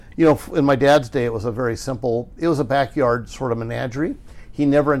In my dad's day, it was it was a backyard sort of menagerie. He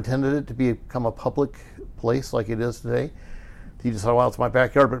never intended it to become a public place like it is today. He just thought, well, it's my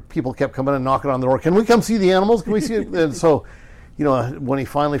backyard, but people kept coming and knocking on the door. Can we come see the animals? Can we see it? And so, when he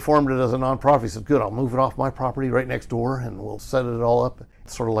finally formed it as a nonprofit, he said, good, I'll move it off my property right next door and we'll set it all up.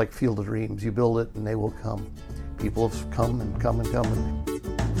 It's sort of like Field of Dreams. You build it and they will come. People have come and come and come.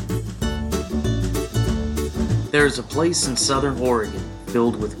 There's a place in Southern Oregon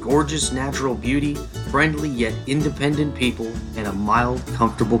filled with gorgeous natural beauty, friendly yet independent people, and a mild,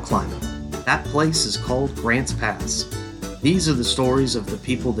 comfortable climate. That place is called Grants Pass. These are the stories of the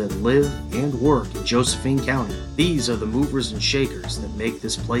people that live and work in Josephine County. These are the movers and shakers that make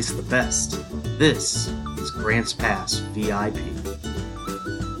this place the best. This is Grants Pass VIP.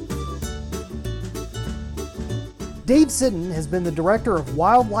 Dave Siddon has been the director of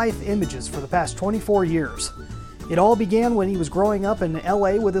Wildlife Images for the past 24 years. It all began when he was growing up in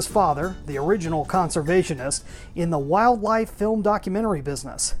LA with his father, the original conservationist, in the wildlife film documentary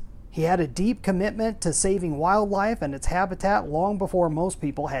business. He had a deep commitment to saving wildlife and its habitat long before most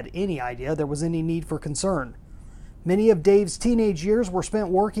people had any idea there was any need for concern. Many of Dave's teenage years were spent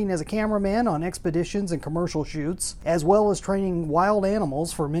working as a cameraman on expeditions and commercial shoots, as well as training wild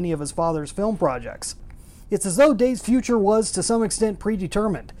animals for many of his father's film projects. It's as though Dave's future was to some extent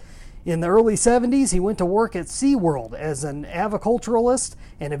predetermined. In the early 70s, he went to work at SeaWorld as an aviculturalist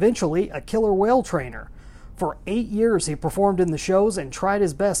and eventually a killer whale trainer. For 8 years, he performed in the shows and tried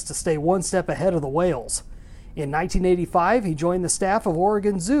his best to stay one step ahead of the whales. In 1985, he joined the staff of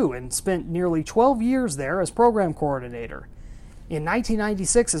Oregon Zoo and spent nearly 12 years there as program coordinator. In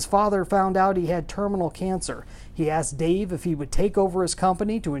 1996, his father found out he had terminal cancer. He asked Dave if he would take over his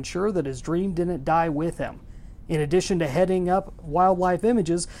company to ensure that his dream didn't die with him. In addition to heading up Wildlife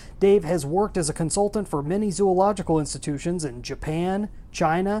Images, Dave has worked as a consultant for many zoological institutions in Japan,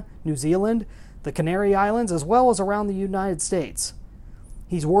 China, New Zealand, the Canary Islands, as well as around the United States.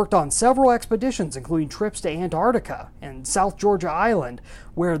 He's worked on several expeditions, including trips to Antarctica and South Georgia Island,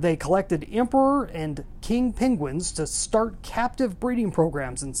 where they collected emperor and king penguins to start captive breeding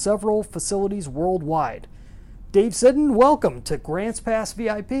programs in several facilities worldwide. Dave Siddon, welcome to Grants Pass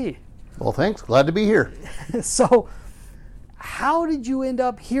VIP. Well, thanks. Glad to be here. So, how did you end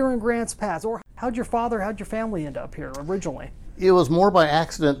up here in Grants Pass? Or how'd your family end up here originally? It was more by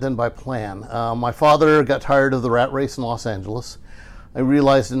accident than by plan. My father got tired of the rat race in Los Angeles. I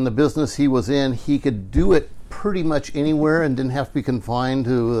realized in the business he was in, he could do it pretty much anywhere and didn't have to be confined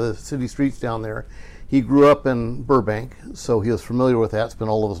to the city streets down there. He grew up in Burbank, so he was familiar with that, spent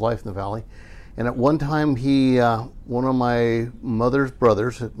all of his life in the valley. And at one time, one of my mother's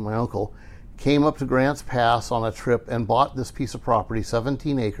brothers, my uncle, came up to Grants Pass on a trip and bought this piece of property,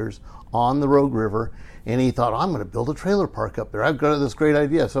 17 acres, on the Rogue River. And he thought, I'm going to build a trailer park up there. I've got this great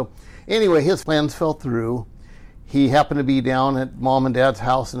idea. So anyway, his plans fell through. He happened to be down at Mom and Dad's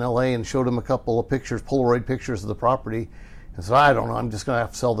house in LA and showed him a couple of pictures, Polaroid pictures of the property. And said, I don't know, I'm just going to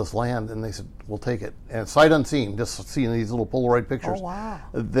have to sell this land. And they said, we'll take it. And sight unseen, just seeing these little Polaroid pictures. Oh, wow.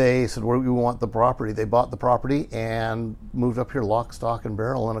 They said, well, we want the property. They bought the property and moved up here lock, stock, and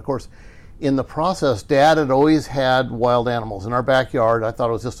barrel. And of course, in the process, Dad had always had wild animals in our backyard. I thought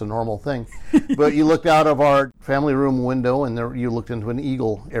it was just a normal thing. But you looked out of our family room window and you looked into an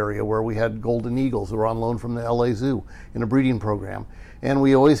eagle area where we had golden eagles who were on loan from the LA Zoo in a breeding program. And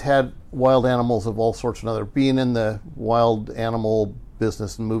we always had wild animals of all sorts and other, being in the wild animal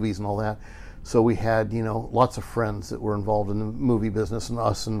business and movies and all that. So we had, lots of friends that were involved in the movie business and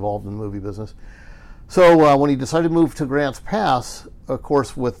us involved in the movie business. So when he decided to move to Grants Pass, of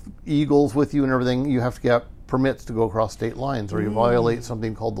course, with eagles with you and everything, you have to get permits to go across state lines or you violate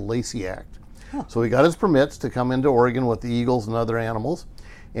something called the Lacey Act. Huh. So he got his permits to come into Oregon with the eagles and other animals.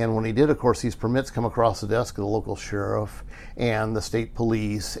 And when he did, of course, these permits come across the desk of the local sheriff and the state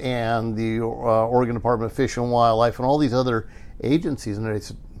police and the Oregon Department of Fish and Wildlife and all these other agencies. And they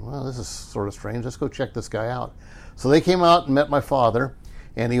said, well, this is sort of strange. Let's go check this guy out. So they came out and met my father.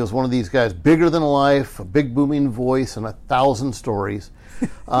 And he was one of these guys, bigger than life, a big booming voice, and 1,000 stories.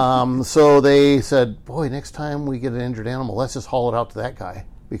 So they said, boy, next time we get an injured animal, let's just haul it out to that guy.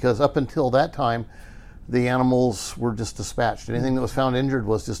 Because up until that time, the animals were just dispatched. Anything that was found injured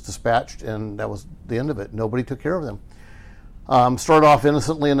was just dispatched, and that was the end of it. Nobody took care of them. Started off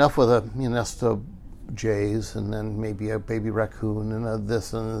innocently enough with a nest of jays, and then maybe a baby raccoon, and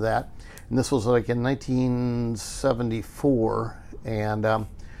this and that. And this was like in 1974. And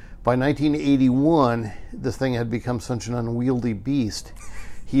by 1981, this thing had become such an unwieldy beast.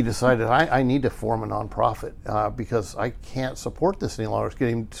 He decided, I need to form a nonprofit because I can't support this any longer. It's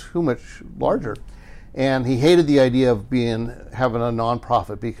getting too much larger. And he hated the idea of having a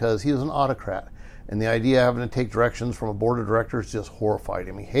nonprofit because he was an autocrat. And the idea of having to take directions from a board of directors just horrified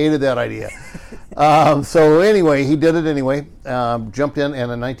him. He hated that idea. So anyway, he did it anyway, jumped in, and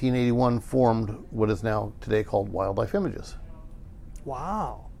in 1981 formed what is now today called Wildlife Images.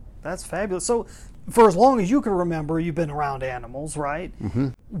 Wow, that's fabulous. So for as long as you can remember, you've been around animals, right? Mm-hmm.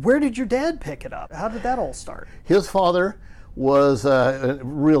 Where did your dad pick it up? How did that all start? His father was a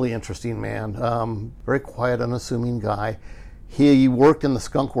really interesting man, very quiet, unassuming guy. He worked in the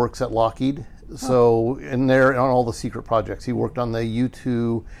skunk works at Lockheed. So in there, on all the secret projects, he worked on the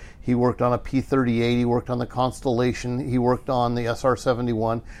U-2, he worked on a P-38, he worked on the Constellation, he worked on the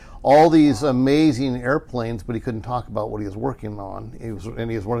SR-71, all these amazing airplanes, but he couldn't talk about what he was working on. He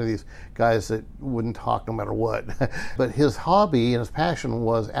was one of these guys that wouldn't talk no matter what. But his hobby and his passion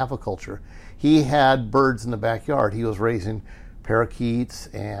was aviculture. He had birds in the backyard. He was raising parakeets,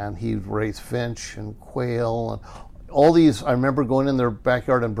 and he'd raise finch and quail and all these. I remember going in their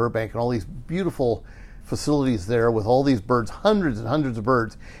backyard in Burbank and all these beautiful facilities there with all these birds, hundreds and hundreds of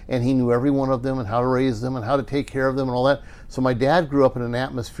birds, and he knew every one of them and how to raise them and how to take care of them and all that. So my dad grew up in an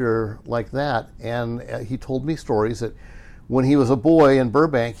atmosphere like that, and he told me stories that when he was a boy in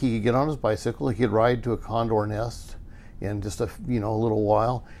Burbank, he could get on his bicycle, he could ride to a condor nest in just a little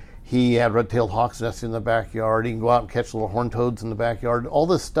while. He had red-tailed hawks nesting in the backyard. He can go out and catch little horned toads in the backyard. All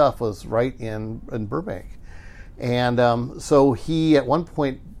this stuff was right in Burbank. And so he, at one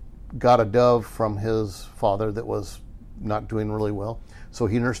point, got a dove from his father that was not doing really well. So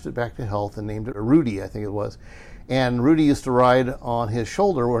he nursed it back to health and named it Rudy, I think it was. And Rudy used to ride on his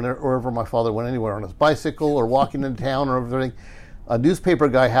shoulder wherever my father went, anywhere, on his bicycle or walking in town or everything. A newspaper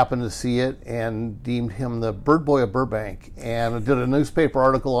guy happened to see it and deemed him the bird boy of Burbank and did a newspaper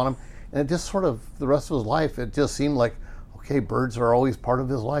article on him. And it just sort of, the rest of his life, it just seemed like, okay, birds are always part of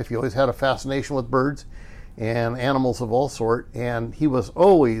his life. He always had a fascination with birds and animals of all sort. And he was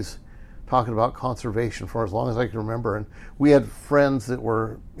always talking about conservation for as long as I can remember. And we had friends that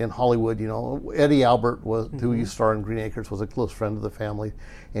were in Hollywood. Eddie Albert, who used to star in Green Acres, was a close friend of the family,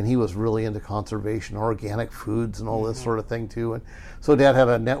 and he was really into conservation, organic foods and all this sort of thing too. And so Dad had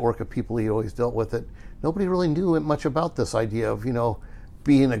a network of people he always dealt with that nobody really knew much about this idea of,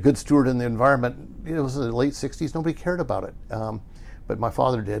 being a good steward in the environment. It was in the late 60s, nobody cared about it. But my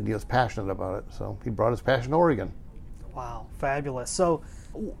father did, and he was passionate about it. So he brought his passion to Oregon. Wow, fabulous. So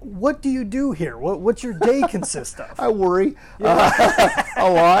what do you do here? What's your day consist of? I worry a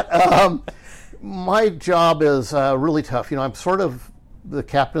lot. My job is really tough. I'm sort of the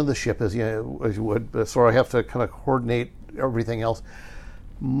captain of the ship, as you would, so I have to kind of coordinate everything else.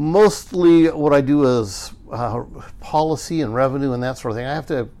 Mostly what I do is policy and revenue and that sort of thing. I have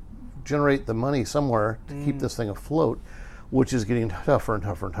to generate the money somewhere to keep this thing afloat, which is getting tougher and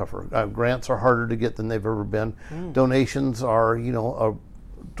tougher and tougher. Grants are harder to get than they've ever been. Donations are,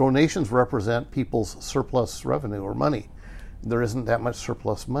 donations represent people's surplus revenue or money. There isn't that much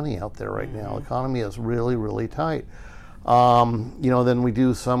surplus money out there right now. The economy is really, really tight. Then we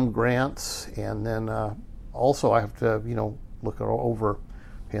do some grants, and then also I have to, look over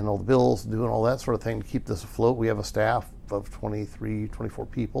paying all the bills, doing all that sort of thing to keep this afloat. We have a staff of 23, 24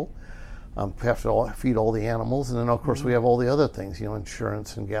 people. We have to feed all the animals, and then of course we have all the other things,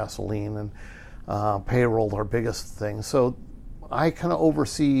 insurance and gasoline and payroll, our biggest thing. So I kind of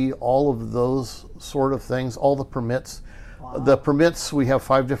oversee all of those sort of things, all the permits. Wow. The permits, we have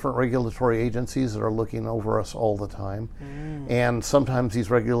 5 different regulatory agencies that are looking over us all the time. And sometimes these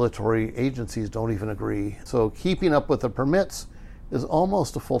regulatory agencies don't even agree. So keeping up with the permits is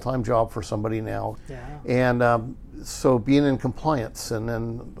almost a full-time job for somebody now. Yeah. And so being in compliance and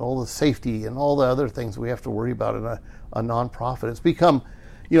then all the safety and all the other things we have to worry about in a nonprofit. It's become,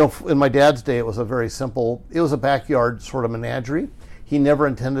 in my dad's day, it was a backyard sort of menagerie. He never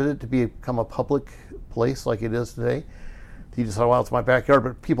intended it to become a public place like it is today. He just thought, well, it's my backyard,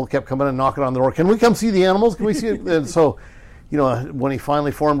 but people kept coming and knocking on the door. Can we come see the animals? Can we see it? And so, when he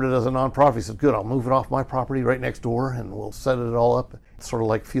finally formed it as a nonprofit, he said, good, I'll move it off my property right next door and we'll set it all up. It's sort of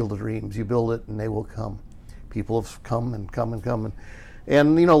like Field of Dreams. You build it and they will come. People have come and come and come.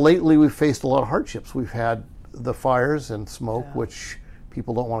 And lately we've faced a lot of hardships. We've had the fires and smoke, which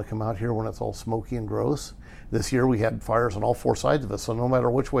people don't want to come out here when it's all smoky and gross. This year we had fires on all 4 sides of us, so no matter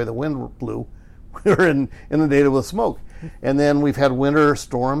which way the wind blew, we were inundated with smoke. And then we've had winter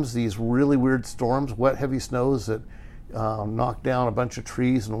storms, these really weird storms, wet, heavy snows that knocked down a bunch of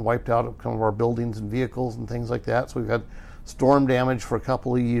trees and wiped out some of our buildings and vehicles and things like that. So we've had storm damage for a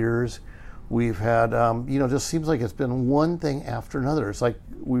couple of years. We've had, just seems like it's been one thing after another. It's like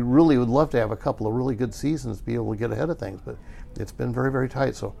we really would love to have a couple of really good seasons to be able to get ahead of things, but It's been very, very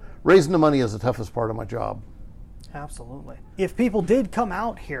tight. So raising the money is the toughest part of my job. Absolutely. If people did come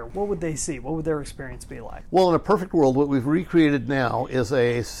out here, what would they see? What would their experience be like? Well, in a perfect world, what we've recreated now is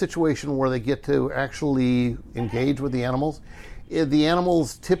a situation where they get to actually engage with the animals. The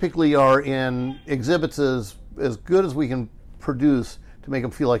animals typically are in exhibits as good as we can produce to make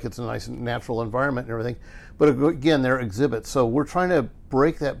them feel like it's a nice natural environment and everything. But again, they're exhibits. So we're trying to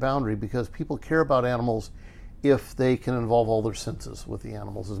break that boundary because people care about animals if they can involve all their senses with the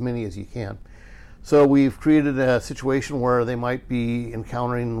animals, as many as you can. So we've created a situation where they might be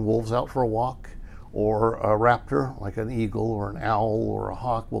encountering wolves out for a walk, or a raptor, like an eagle or an owl or a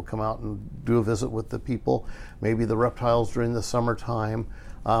hawk, will come out and do a visit with the people. Maybe the reptiles during the summertime,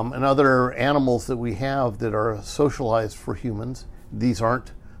 and other animals that we have that are socialized for humans. These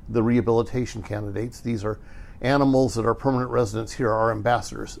aren't the rehabilitation candidates. These are animals that are permanent residents here, our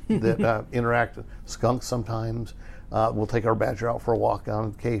ambassadors that interact. Skunks sometimes. We'll take our badger out for a walk on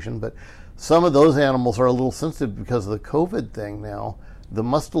occasion, but some of those animals are a little sensitive because of the COVID thing now. The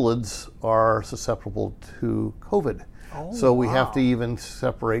mustelids are susceptible to COVID. So we have to even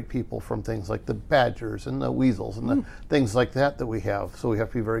separate people from things like the badgers and the weasels and the things like that we have. So we have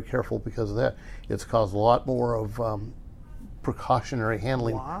to be very careful because of that. It's caused a lot more of precautionary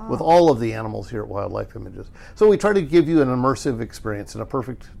handling with all of the animals here at Wildlife Images. So we try to give you an immersive experience. In a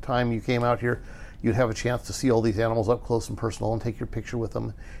perfect time you came out here, you'd have a chance to see all these animals up close and personal and take your picture with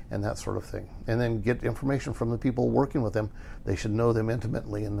them and that sort of thing. And then get information from the people working with them. They should know them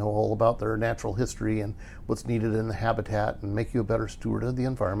intimately and know all about their natural history and what's needed in the habitat and make you a better steward of the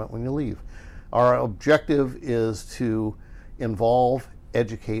environment when you leave. Our objective is to involve,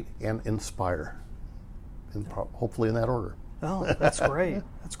 educate, and inspire, and hopefully in that order. Oh, that's great.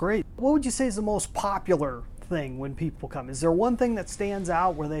 That's great. What would you say is the most popular thing when people come? Is there one thing that stands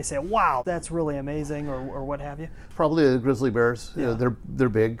out where they say, wow, that's really amazing, or what have you? Probably the grizzly bears. Yeah. You know, they're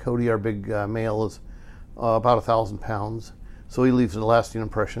big. Cody, our big male, is about 1,000 pounds. So he leaves a lasting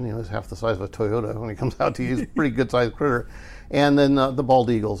impression. You know, he's half the size of a Toyota when he comes out to you. He's a pretty good sized critter. And then the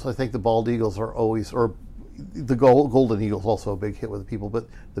bald eagles. I think the bald eagles are always, or the golden eagle's also a big hit with people, but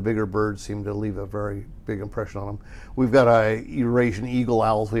the bigger birds seem to leave a very big impression on them. We've got Eurasian eagle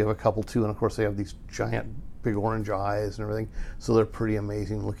owls. We have a couple too, and of course they have these giant big orange eyes and everything, so they're pretty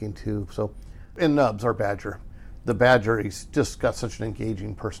amazing looking too. So, and Nubs, our badger. The badger, he's just got such an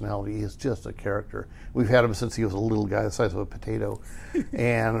engaging personality. He's just a character. We've had him since he was a little guy the size of a potato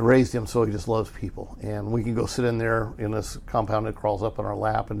and raised him so he just loves people. And we can go sit in there in this compound that crawls up on our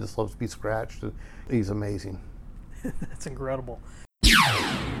lap and just loves to be scratched. He's amazing. That's incredible.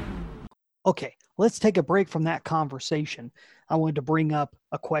 Okay, let's take a break from that conversation. I wanted to bring up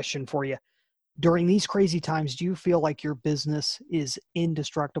a question for you. During these crazy times, do you feel like your business is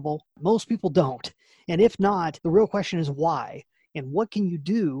indestructible? Most people don't. And if not, the real question is why? And what can you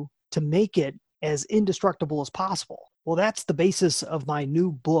do to make it as indestructible as possible? Well, that's the basis of my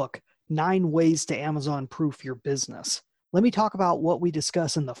new book, 9 Ways to Amazon-Proof Your Business. Let me talk about what we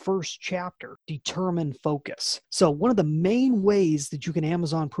discuss in the first chapter, determine focus. So one of the main ways that you can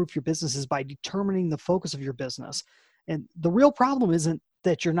Amazon-proof your business is by determining the focus of your business. And the real problem isn't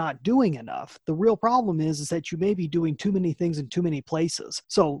that you're not doing enough. The real problem is that you may be doing too many things in too many places.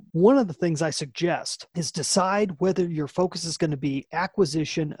 So one of the things I suggest is decide whether your focus is going to be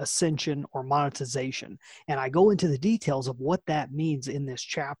acquisition, ascension, or monetization. And I go into the details of what that means in this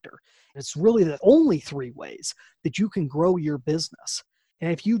chapter. It's really the only 3 ways that you can grow your business.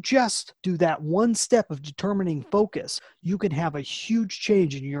 And if you just do that one step of determining focus, you can have a huge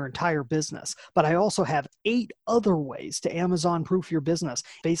change in your entire business. But I also have 8 other ways to Amazon-proof your business.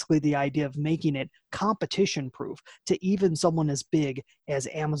 Basically, the idea of making it competition-proof to even someone as big as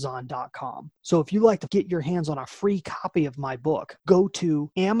Amazon.com. So if you'd like to get your hands on a free copy of my book, go to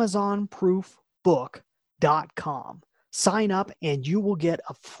AmazonProofBook.com. Sign up and you will get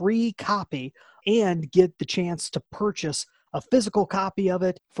a free copy and get the chance to purchase a physical copy of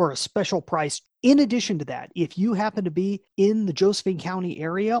it for a special price. In addition to that, if you happen to be in the Josephine County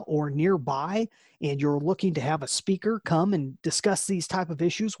area or nearby and you're looking to have a speaker come and discuss these type of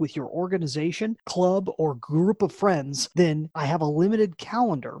issues with your organization, club, or group of friends, then I have a limited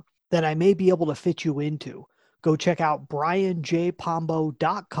calendar that I may be able to fit you into. Go check out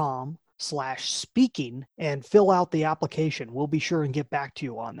brianjpombo.com/speaking and fill out the application. We'll be sure and get back to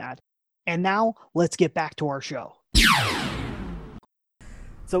you on that. And now let's get back to our show.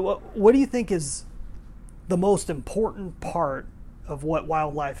 So what do you think is the most important part of what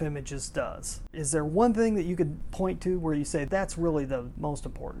Wildlife Images does? Is there one thing that you could point to where you say that's really the most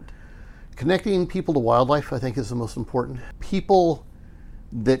important? Connecting people to wildlife, I think, is the most important. People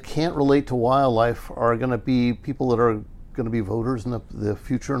that can't relate to wildlife are going to be people that are going to be voters in the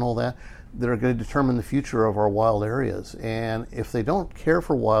future and all that, that are going to determine the future of our wild areas. And if they don't care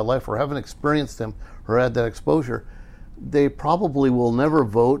for wildlife or haven't experienced them or had that exposure, they probably will never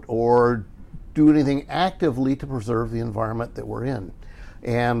vote or do anything actively to preserve the environment that we're in.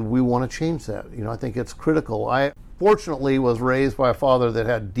 And we want to change that. I think it's critical. I fortunately was raised by a father that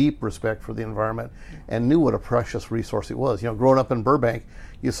had deep respect for the environment and knew what a precious resource it was. Growing up in Burbank,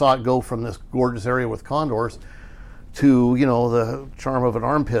 you saw it go from this gorgeous area with condors to, the charm of an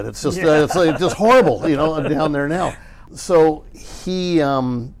armpit. It's just, it's just horrible, down there now. So he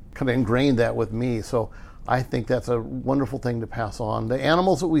kind of ingrained that with me. So I think that's a wonderful thing to pass on. The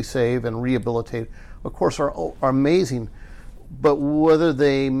animals that we save and rehabilitate, of course, are amazing. But whether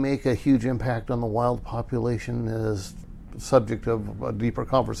they make a huge impact on the wild population is subject of a deeper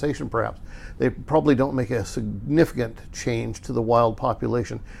conversation, perhaps. They probably don't make a significant change to the wild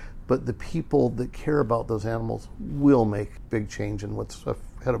population, but the people that care about those animals will make big change in what's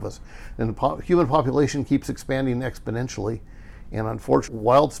ahead of us. And the human population keeps expanding exponentially, and unfortunately,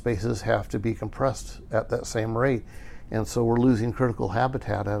 wild spaces have to be compressed at that same rate. And so we're losing critical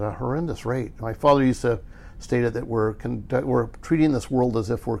habitat at a horrendous rate. My father used to stated that we're treating this world as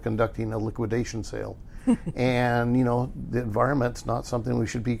if we're conducting a liquidation sale. And, the environment's not something we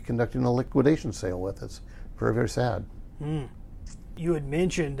should be conducting a liquidation sale with. It's very, very sad. You had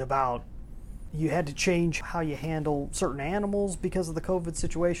mentioned about you had to change how you handle certain animals because of the COVID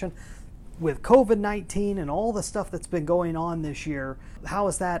situation. With COVID-19 and all the stuff that's been going on this year, how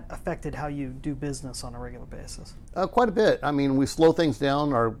has that affected how you do business on a regular basis? Quite a bit. I mean, we slow things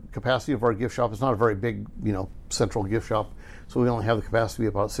down. Our capacity of our gift shop is not a very big, central gift shop, so we only have the capacity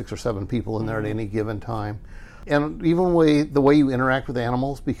of about 6 or 7 people in there at any given time. And even the way you interact with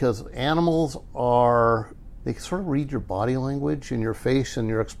animals, because animals they sort of read your body language and your face, and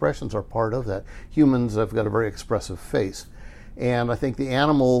your expressions are part of that. Humans have got a very expressive face. And I think the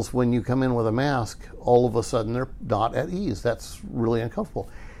animals, when you come in with a mask, all of a sudden they're not at ease. That's really uncomfortable.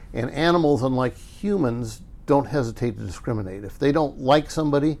 And animals, unlike humans, don't hesitate to discriminate. If they don't like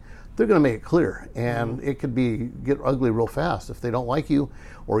somebody, they're going to make it clear. And it could get ugly real fast. If they don't like you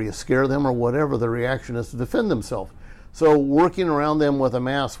or you scare them or whatever, the reaction is to defend themselves. So working around them with a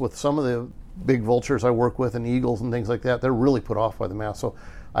mask, with some of the big vultures I work with and eagles and things like that, they're really put off by the mask. So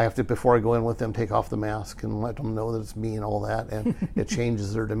I have to, before I go in with them, take off the mask and let them know that it's me and all that, and it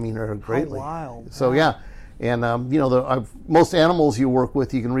changes their demeanor greatly. How wild. So yeah, and most animals you work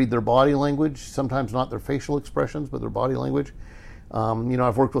with, you can read their body language, sometimes not their facial expressions, but their body language.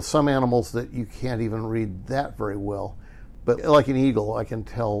 I've worked with some animals that you can't even read that very well. But like an eagle, I can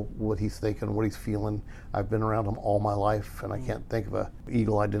tell what he's thinking, what he's feeling. I've been around them all my life, and I can't think of an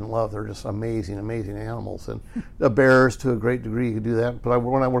eagle I didn't love. They're just amazing, amazing animals. And the bears, to a great degree, you can do that. But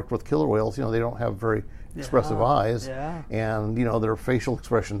when I worked with killer whales, they don't have very expressive eyes. Yeah. And, their facial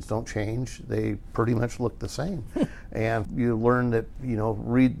expressions don't change. They pretty much look the same. And you learn that,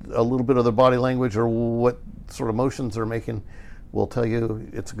 read a little bit of their body language or what sort of motions they're making will tell you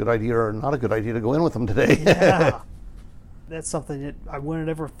it's a good idea or not a good idea to go in with them today. Yeah. That's something that I wouldn't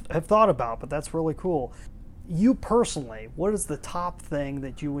ever have thought about, but that's really cool. You personally, what is the top thing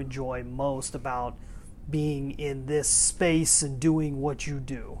that you enjoy most about being in this space and doing what you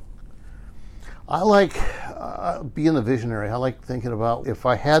do? I like being the visionary. I like thinking about, if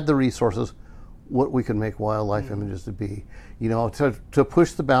I had the resources, what we could make wildlife images to be. To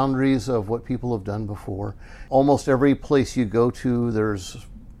push the boundaries of what people have done before. Almost every place you go to, there's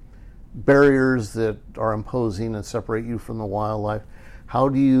barriers that are imposing and separate you from the wildlife. How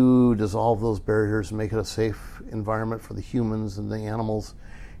do you dissolve those barriers and make it a safe environment for the humans and the animals,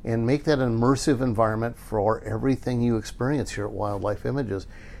 and make that an immersive environment for everything you experience here at Wildlife Images?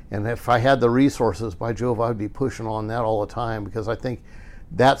 And if I had the resources, by Jove, I'd be pushing on that all the time, because I think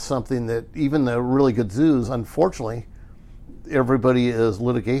that's something that even the really good zoos, unfortunately, everybody is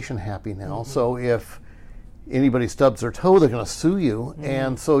litigation happy now. So if anybody stubs their toe, they're going to sue you.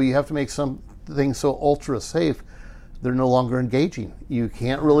 And so you have to make some things so ultra safe, they're no longer engaging. You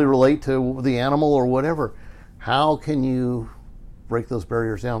can't really relate to the animal or whatever. How can you break those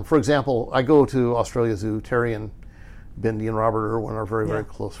barriers down? For example, I go to Australia Zoo. Terry and Bindi and Robert Irwin are very, very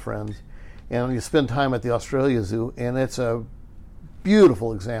close friends. And you spend time at the Australia Zoo, and it's a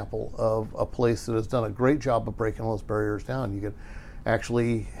beautiful example of a place that has done a great job of breaking those barriers down. You can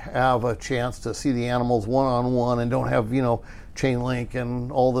actually have a chance to see the animals one-on-one and don't have, chain link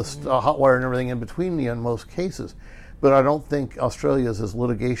and all this hot wire and everything in between you in most cases. But I don't think Australia is as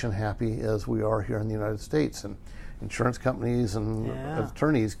litigation happy as we are here in the United States. And insurance companies and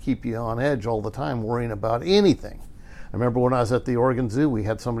attorneys keep you on edge all the time worrying about anything. I remember when I was at the Oregon Zoo, we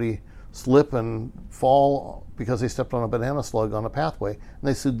had somebody slip and fall because they stepped on a banana slug on a pathway, and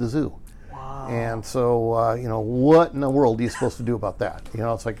they sued the zoo. Wow. And so, what in the world are you supposed to do about that?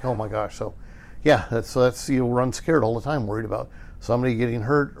 It's like, oh my gosh. So, yeah, that's you run scared all the time, worried about somebody getting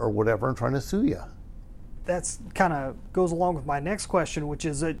hurt or whatever and trying to sue you. That's kind of goes along with my next question, which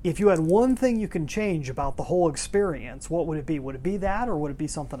is that if you had one thing you can change about the whole experience, what would it be? Would it be that, or would it be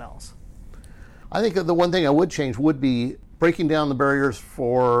something else? I think that the one thing I would change would be breaking down the barriers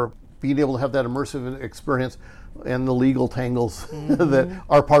for being able to have that immersive experience and the legal tangles that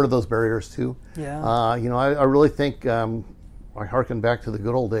are part of those barriers too. Yeah. I really think I hearken back to the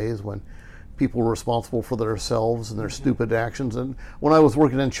good old days when people were responsible for themselves and their stupid actions. And when I was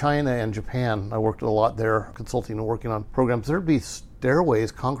working in China and Japan, I worked a lot there, consulting and working on programs. There'd be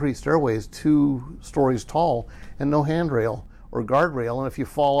stairways, concrete stairways, 2 stories tall, and no handrail or guardrail. And if you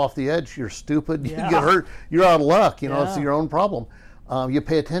fall off the edge, you're stupid, you get hurt, you're out of luck. It's your own problem. You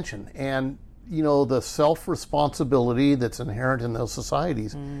pay attention. And, the self-responsibility that's inherent in those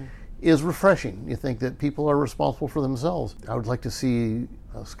societies is refreshing. You think that people are responsible for themselves. I would like to see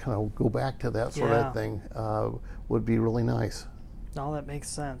us kind of go back to that sort of thing. Would be really nice. No, that makes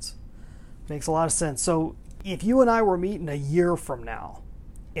sense. Makes a lot of sense. So if you and I were meeting a year from now,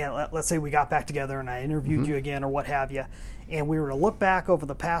 and let's say we got back together and I interviewed you again or what have you, and we were to look back over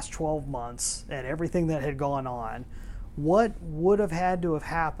the past 12 months at everything that had gone on, what would have had to have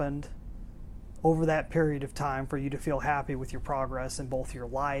happened over that period of time for you to feel happy with your progress in both your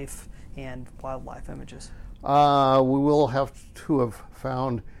life and Wildlife Images? We will have to have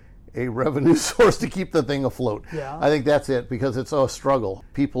found a revenue source to keep the thing afloat. Yeah. I think that's it, because it's a struggle.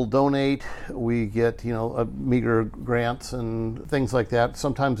 People donate, we get meager grants and things like that.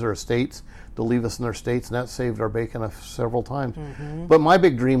 Sometimes there are states to leave us in their states, and that saved our bacon several times. But my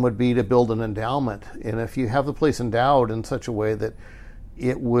big dream would be to build an endowment, and if you have the place endowed in such a way that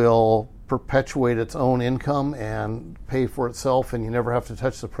it will perpetuate its own income and pay for itself and you never have to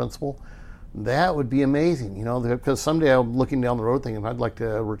touch the principal, that would be amazing, because someday I'm looking down the road thinking I'd like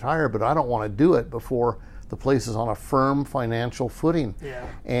to retire, but I don't want to do it before the place is on a firm financial footing. Yeah.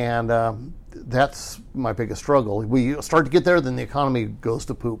 And that's my biggest struggle. We start to get there, then the economy goes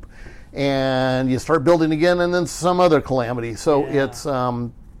to poop. And you start building again, and then some other calamity. So it's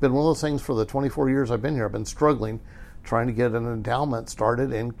been one of those things for the 24 years I've been here. I've been struggling, trying to get an endowment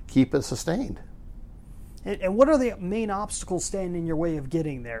started and keep it sustained. And what are the main obstacles standing in your way of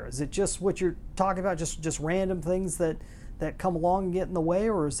getting there? Is it just what you're talking about, just random things that come along and get in the way,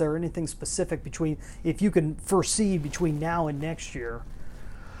 or is there anything specific between, if you can foresee between now and next year,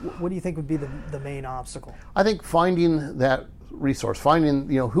 what do you think would be the main obstacle? I think finding that resource, finding,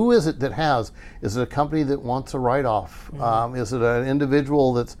 who is it that has, is it a company that wants a write-off? Is it an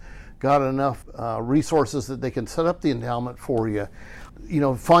individual that's got enough resources that they can set up the endowment for you?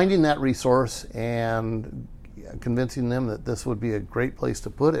 Finding that resource and convincing them that this would be a great place to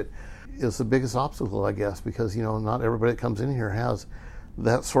put it is the biggest obstacle, I guess, because, not everybody that comes in here has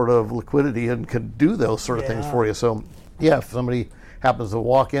that sort of liquidity and could do those sort of things for you. So, if somebody happens to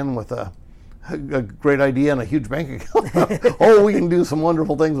walk in with a great idea and a huge bank account, we can do some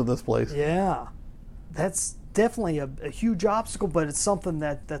wonderful things with this place. Yeah, that's definitely a huge obstacle, but it's something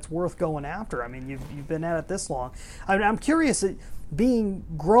that's worth going after. I mean, you've been at it this long. I'm curious,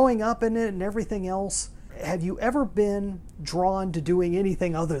 growing up in it and everything else, have you ever been drawn to doing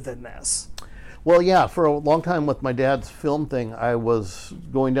anything other than this? Well, yeah, for a long time with my dad's film thing, I was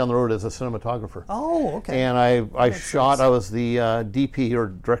going down the road as a cinematographer. Oh, okay. And I shot, I was the DP, or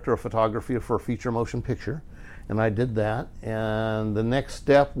director of photography, for a feature motion picture. And I did that. And the next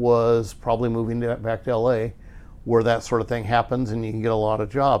step was probably moving back to LA, where that sort of thing happens and you can get a lot of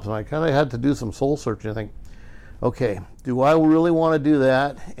jobs. And I kind of had to do some soul searching. I think, okay, do I really want to do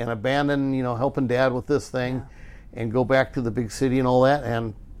that and abandon, helping Dad with this thing and go back to the big city and all that?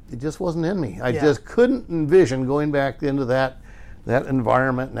 And it just wasn't in me. I just couldn't envision going back into that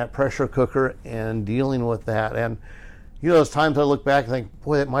environment and that pressure cooker and dealing with that. And, there's times I look back and think,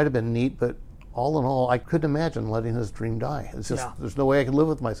 boy, that might have been neat, but all in all, I couldn't imagine letting his dream die. It's just, there's no way I could live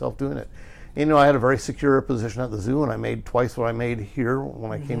with myself doing it. And, I had a very secure position at the zoo, and I made twice what I made here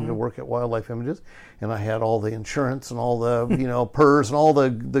when I came to work at Wildlife Images. And I had all the insurance and all the, PERS and all the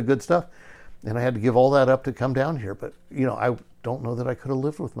good stuff. And I had to give all that up to come down here. But, I don't know that I could have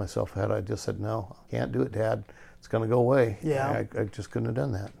lived with myself had I just said, no, I can't do it, Dad. It's going to go away. Yeah. I just couldn't have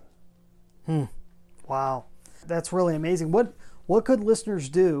done that. Wow. That's really amazing. What could listeners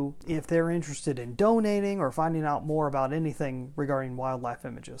do if they're interested in donating or finding out more about anything regarding Wildlife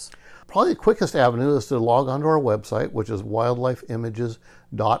Images? Probably the quickest avenue is to log onto our website, which is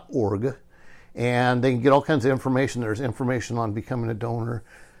wildlifeimages.org. And they can get all kinds of information. There's information on becoming a donor.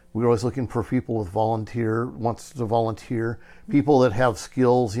 We're always looking for people wants to volunteer, people that have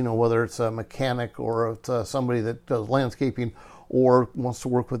skills, whether it's a mechanic or it's somebody that does landscaping or wants to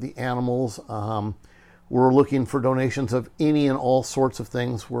work with the animals. We're looking for donations of any and all sorts of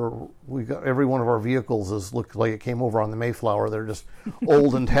things. We got every one of our vehicles looks like it came over on the Mayflower. They're just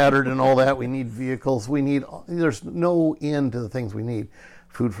old and tattered and all that. We need vehicles. There's no end to the things we need.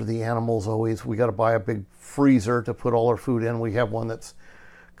 Food for the animals always. We got to buy a big freezer to put all our food in. We have one that's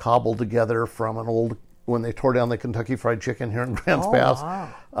cobbled together from when they tore down the Kentucky Fried Chicken here in Grants Pass.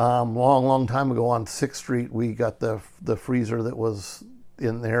 Wow. Long time ago on 6th Street, we got the freezer that was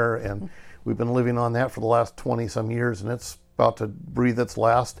in there, and we've been living on that for the last 20 some years, and it's about to breathe its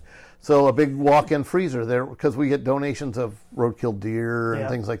last. So a big walk-in freezer there, because we get donations of roadkill deer and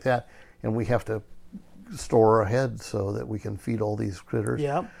things like that, and we have to store ahead so that we can feed all these critters.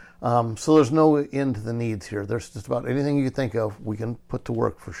 Yeah. So there's no end to the needs here. There's just about anything you can think of we can put to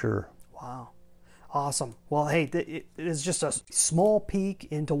work for sure. Wow. Awesome. Well, hey, it is just a small peek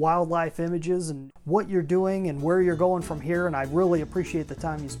into Wildlife Images and what you're doing and where you're going from here, and I really appreciate the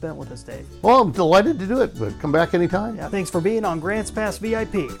time you spent with us, Dave. Well, I'm delighted to do it, but come back anytime. Yeah, thanks for being on Grants Pass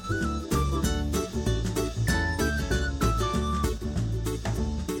VIP.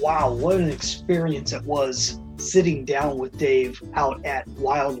 Wow, what an experience it was sitting down with Dave out at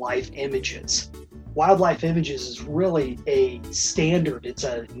Wildlife Images. Wildlife Images is really a standard. It's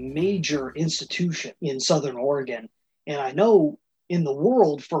a major institution in Southern Oregon. And I know in the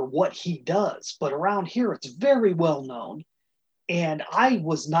world for what he does, but around here it's very well known. And I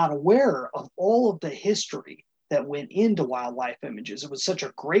was not aware of all of the history that went into Wildlife Images. It was such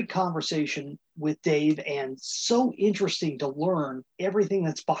a great conversation with Dave and so interesting to learn everything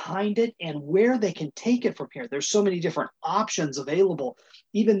that's behind it and where they can take it from here. There's so many different options available,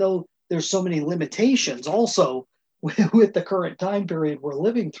 even though there's so many limitations also with the current time period we're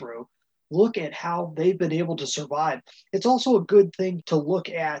living through. Look at how they've been able to survive. It's also a good thing to look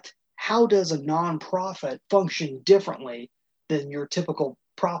at how does a nonprofit function differently than your typical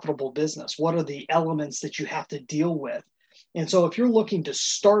profitable business? What are the elements that you have to deal with? And so if you're looking to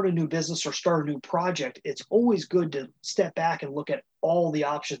start a new business or start a new project, it's always good to step back and look at all the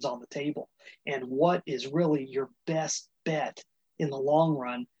options on the table and what is really your best bet in the long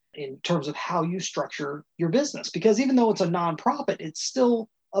run in terms of how you structure your business. Because even though it's a nonprofit, it's still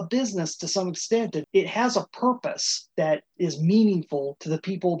a business to some extent. It has a purpose that is meaningful to the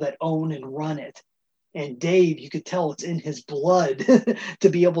people that own and run it. And Dave, you could tell it's in his blood to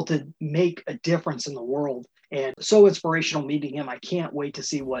be able to make a difference in the world. And so inspirational meeting him. I can't wait to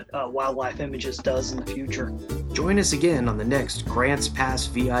see what Wildlife Images does in the future. Join us again on the next Grants Pass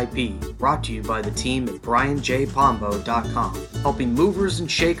VIP, brought to you by the team at BrianJPombo.com, helping movers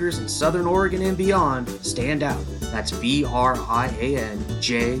and shakers in Southern Oregon and beyond stand out. That's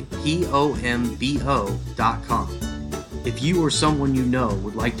BrianJPombo.com. If you or someone you know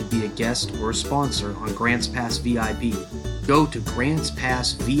would like to be a guest or a sponsor on Grants Pass VIP, go to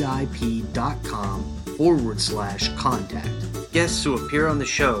grantspassvip.com/contact. Guests who appear on the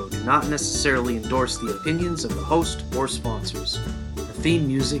show do not necessarily endorse the opinions of the host or sponsors. The theme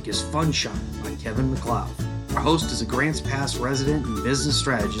music is Funshine by Kevin MacLeod. Our host is a Grants Pass resident and business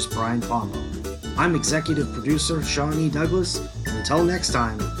strategist, Brian Pombo. I'm executive producer Sean E. Douglas. Until next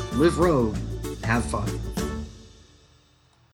time, live rogue and have fun.